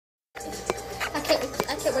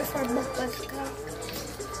get ready for a book. Let's go.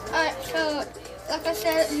 Alright, so like I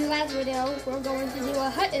said in the last video, we're going to do a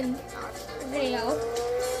hunting video.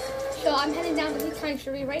 So I'm heading down to the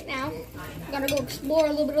country right now. I'm gonna go explore a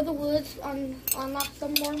little bit of the woods, unlock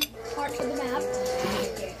some more parts of the map.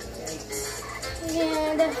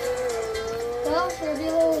 And well, it's gonna be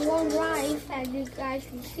a little long drive, as you guys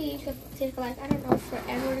can see. It's gonna take like, I don't know,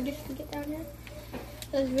 forever just to get down here.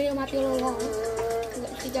 So this video might be a little long.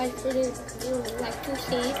 But you guys really like to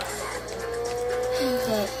see.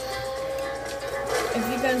 But if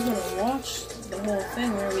you guys want to watch the whole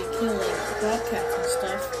thing where we kill like bobcats and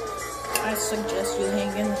stuff, I suggest you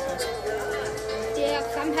hang in with us. Yeah,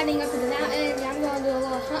 cause I'm heading up to the mountains. I'm gonna do a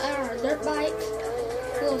little hunting on a dirt bike,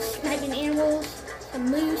 a little sniping animals, some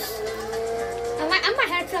moose. I might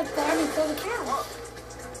head to the farm and kill the cows.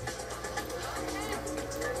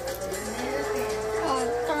 Oh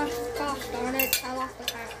gosh darn it! I lost the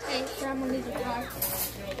tire. Hey, sure, I'm gonna need the car.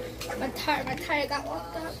 My tire got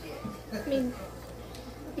locked up. I mean,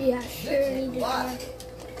 yeah, sure need the car.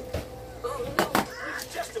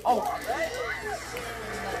 Oh.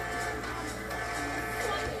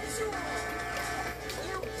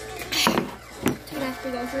 I'm gonna have to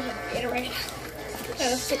go through the Gatorade. Okay,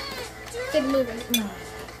 let's get moving.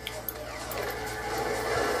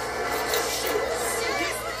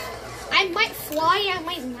 I might fly, I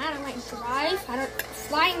might not, I might drive.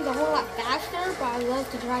 Flying's a whole lot faster, but I love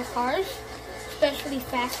to drive cars, especially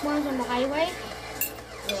fast ones on the highway.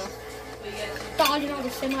 Yeah. Dodging all the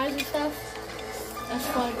semis and stuff. That's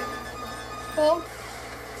fun. Well,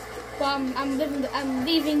 I'm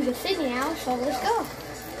leaving the city now, so let's go.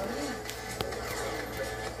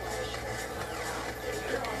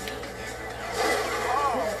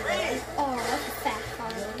 Oh, that's a fast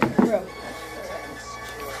car. Bro.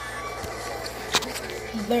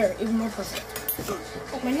 There, even more perfect.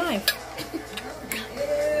 Oh, my knife.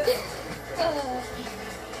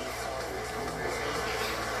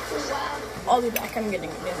 Wow. I'll be back. I'm getting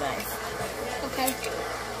a new knife. Okay.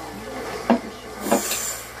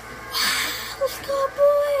 Let's go,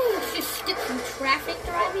 boys! Let's just skip some traffic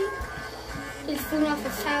driving. Just flew off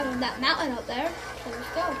the side of that mountain up there. So let's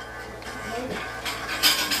go.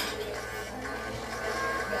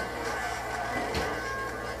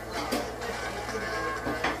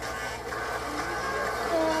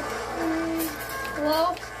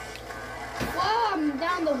 Well, I'm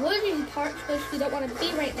down the woodsy part, which we don't want to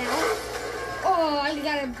be right now. Oh, I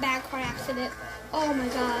got a bad car accident. Oh my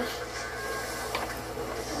gosh.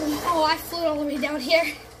 Oh, I flew all the way down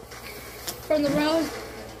here from the road.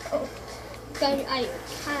 Oh, I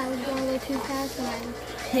was going a little too fast and I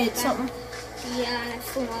hit something? Yeah, and I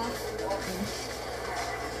flew off.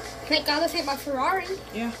 Thank God this ain't my Ferrari.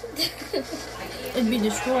 Yeah. It'd be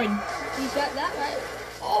destroyed. You got that right.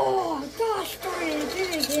 Oh, gosh darn it, I did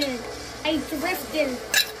it again. I drifted.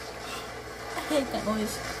 I hate that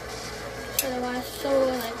noise. So I was so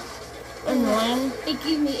like annoying. It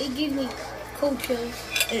gives me cold chills.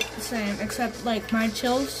 It's same, except like my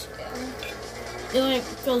chills. It like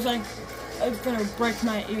feels like it's gonna break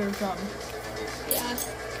my eardrum. Yeah.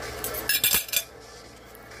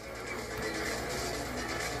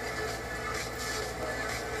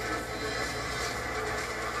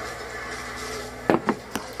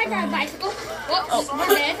 I got a bicycle. Oh,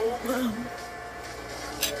 we're dead.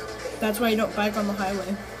 That's why you don't bike on the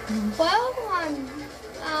highway. Well,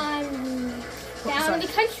 I'm down in the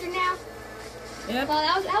country now. Yep. Well,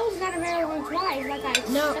 that was not a very long drive, like I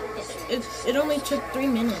expected. It only took 3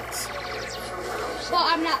 minutes. Well,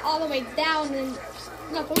 I'm not all the way down, and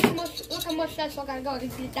look how much that's all I gotta go to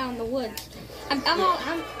get down in the woods. I'm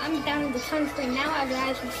down in the country now, as you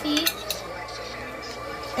guys can see.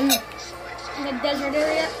 In the desert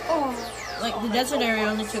area. Oh. Like the desert area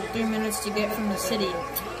only took 3 minutes to get from the city.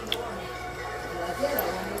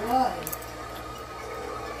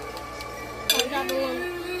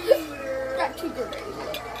 Got 2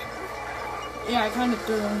 grenades. Yeah, I kind of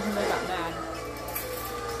threw them because I got mad.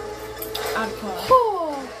 Out of car.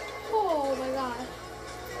 Oh my god!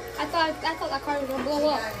 I thought that car was gonna blow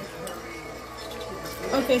up.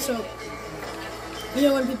 Okay, so you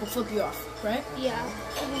know when people flip you off, right? Yeah.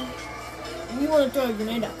 You want to throw a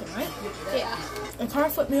grenade at them, right? Yeah. The car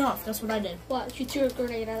flipped me off. That's what I did. What? You threw a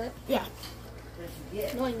grenade at it? Yeah.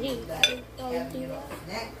 No, I didn't.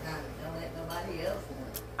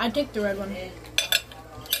 I take the red one.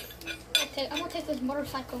 I'm gonna take this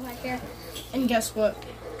motorcycle right here. And guess what?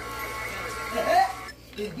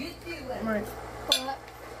 Right. What?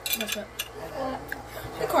 Guess what? What?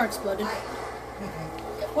 The car exploded.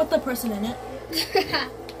 With the person in it.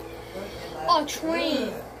 Oh,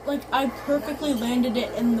 train. Like, I perfectly landed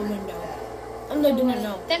it in the window. I do not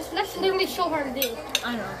know. That's literally so hard to do.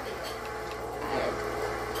 I know.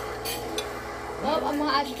 Well,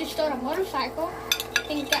 I just stole a motorcycle. I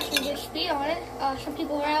think it's got some good speed on it. Some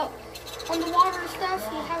people are out on the water and stuff.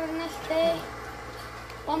 So you're having a nice day.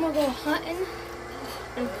 Well, I'm gonna go hunting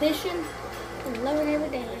and fishing and loving every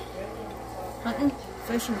day. Hunting,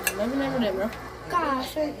 fishing, living every day, bro.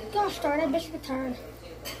 Gosh, so gosh darn it, bitch return.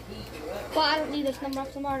 Well, I don't need this number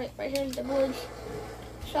off the market. Right here is the woods.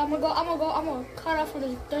 So I'm gonna cut off from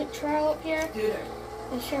this dirt trail up here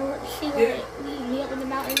and see where it leads me up in the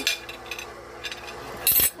mountains.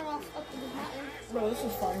 Cut off up in the mountains. Bro, this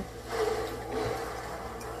is fun.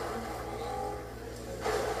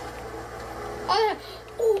 Oh yeah!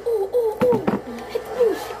 Ooh! Hit the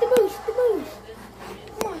moose!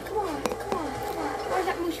 Come on! Where's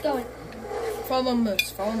that moose going? Follow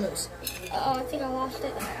moose. Oh, I think I lost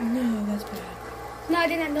it. No, that's bad. No, I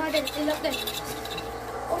didn't. It's up there.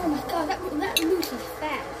 Oh my god, that moose is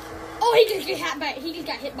fast. Oh, he just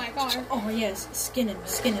got hit by a car. Oh yes, skin him.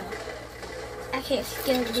 I can't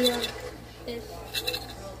skin a deer.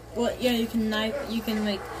 Well, yeah, you can like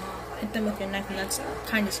hit them with your knife, and that's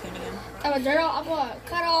kind of skinning them. I'm gonna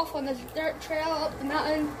cut off on this dirt trail up the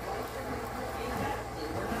mountain.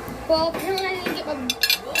 Well, apparently I didn't get my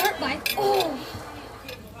dirt bike. Oh.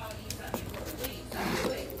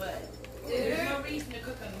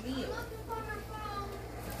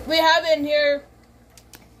 We have it in here.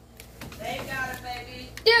 They got it, baby.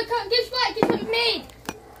 Dude, guess what we made?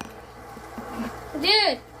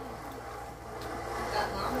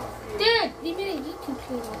 Dude, we made a YouTube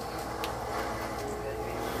channel.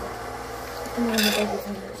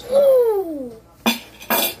 Ooh.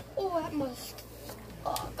 Oh, that must.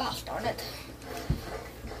 Oh, gosh darn it.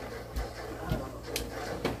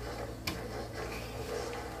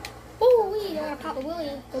 Oh, we got Papa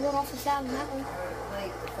Willie, the one off the side of that one.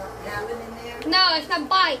 Like, something happened in there? No, it's my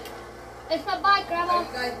bike. It's my bike, Grandma. Are you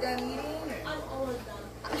guys done eating? Or? I'm almost done.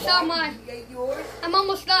 So am I. You ate yours? I'm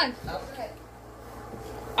almost done. Okay.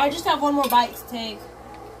 I just have one more bite to take,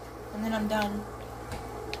 and then I'm done.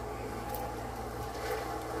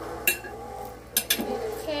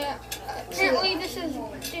 Okay, apparently this is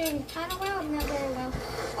doing kind of well, not very well.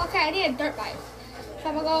 Okay, I need a dirt bike. So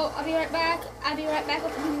I'll be right back. I'll be right back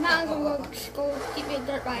up in the mountains and we'll go get me a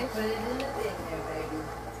dirt bike. Put it in the bin there, baby.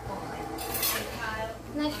 That's fine.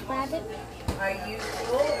 Nice rabbit. Are you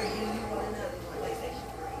full or do you want another PlayStation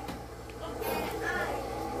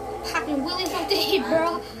 3? Popping wheelies all day, bro.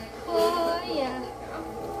 Oh, yeah.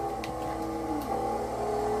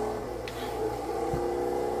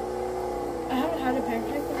 I haven't had a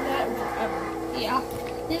pancake like that forever. Yeah,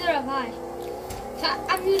 neither have I. So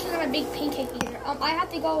I'm usually not a big pancake eater. I have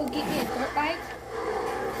to go get me a dirt bike.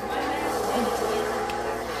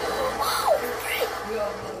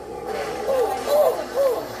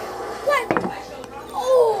 What?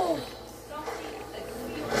 Oh!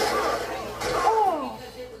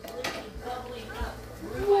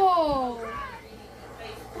 Whoa!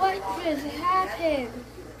 What just happened?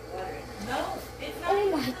 Oh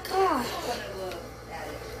my gosh!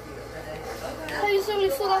 I just literally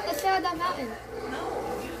flew off the side of that mountain.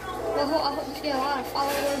 Well, I hope you get a lot of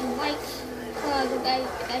followers and likes. If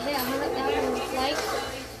I hit 100,000 likes,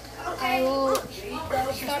 I will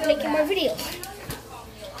start making more videos.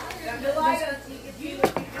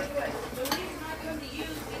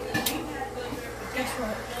 Guess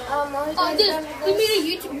what? Oh, dude, we made a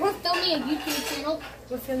YouTube. We're filming a YouTube channel.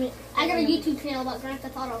 We're filming. I got a YouTube channel about Grand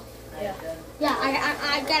Theft Auto. Yeah. Yeah,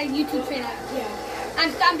 I got a YouTube channel. Yeah.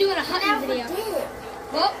 I'm doing a hunting video.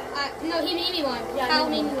 Well, no, he made me one. Yeah, Kyle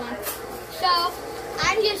made me one. So,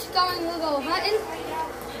 I'm just going to go hunting.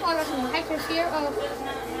 Oh, I got some hikers here. Oh.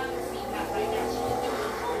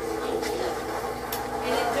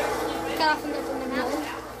 Got off from the mountain.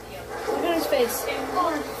 Look at his face.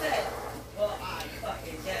 Oh.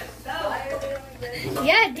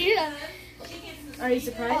 Yeah, dude. Are you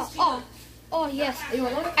surprised? Oh, yes. You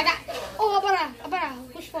want one? I got. Oh, Abara.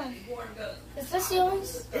 Which one? Is this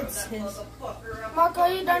yours? It's his. Mark,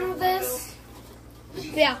 are you done with this?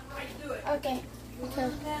 Yeah. Okay.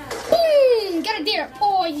 Boom! Got a deer.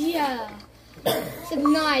 Oh, yeah. This is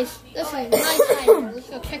nice. This is a nice hiker. Let's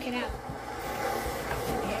go check it out.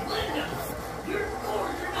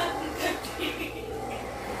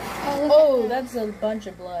 Oh, that's a bunch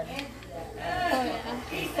of blood. Oh,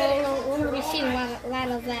 yeah. So we're going to be seeing a lot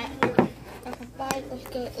of that. Let's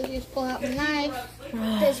go. Let's just pull out the knife.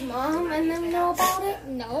 Does Mom and them know about it?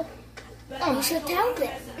 No. Oh, you should tell them.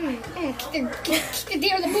 Kick the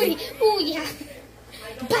deer in the booty. Oh, yeah.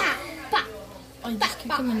 Bah! Oh, you just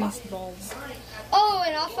kick him in his balls. Oh,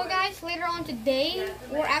 and also, guys, later on today,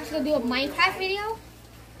 we're actually going to do a Minecraft video.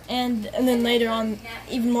 And then later on,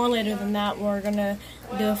 even more later than that, we're gonna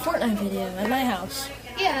do a Fortnite video at my house.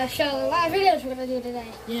 Yeah, so a lot of videos we're going to do today.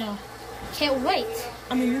 Yeah. Can't wait.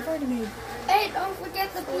 I mean, we've already made. Hey, don't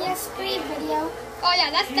forget the PS3 video. Oh, yeah,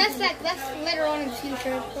 that's later on in the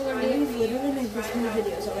future. What we're doing. We've literally made this many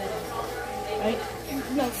videos already. Right?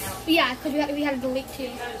 No. Yeah, because we had to delete two.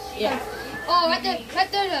 Yeah. Oh, right there,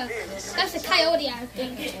 that's a coyote, I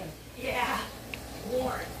think.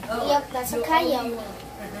 Yep, that's a coyote.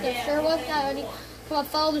 It sure was coyote. So I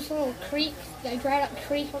followed this little creek, like dried up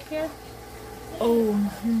creek up here. Oh.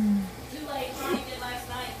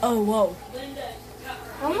 Oh, whoa.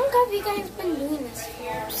 How long have you guys been doing this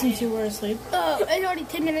for? Since you were asleep. Oh, it's already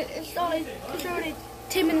 10 minutes. It's already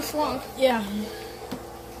 10 minutes long. Yeah.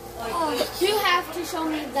 Oh, you have to show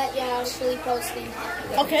me that you're actually posting.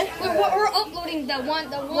 Okay. We're uploading the one.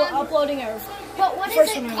 We're uploading our But what is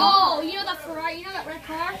first it one. called? Oh, you know that Ferrari? You know that red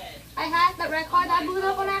car I had? That red car that I blew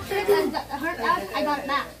up on accident? I got it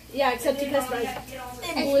back. Yeah, except you customized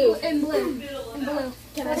In blue. In blue.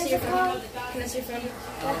 Can I see your phone? Can I see your phone?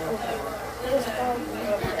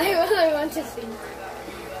 I really want to see.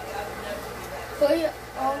 But you're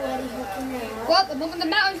already hooking it up. Well, I'm up in the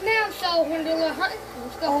mountains now, so we're gonna do a little hunting.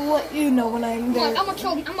 Let's go. I'll let you know when I'm Look, there. I'm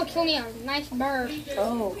gonna kill me a nice bird.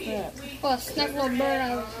 Oh, crap. Well, a nice little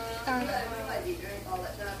bird.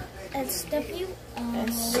 SW.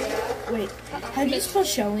 Wait, how do you spell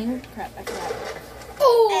showing? Crap, I forgot.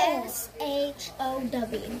 Oh!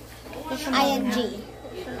 SHOWING.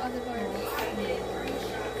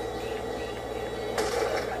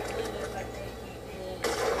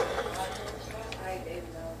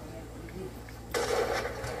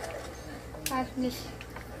 This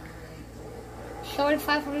showing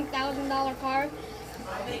 $500,000 car.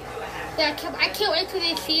 Yeah, I can't wait till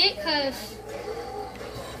they see it, cause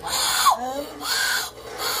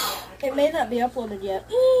It may not be uploaded yet.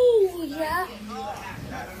 ooh, yeah,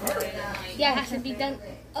 it has to be done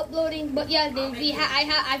uploading. But yeah,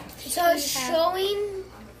 I So it's showing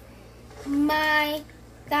my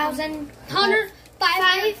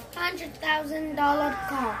 $500,000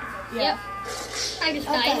 car. Yep. I just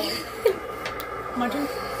died. Okay. My turn.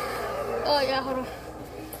 Oh yeah, hold on.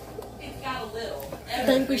 I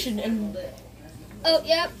think we should end. Oh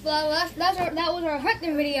yep. Well, that was our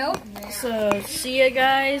hunting video. So, see you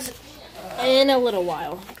guys in a little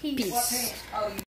while. Peace.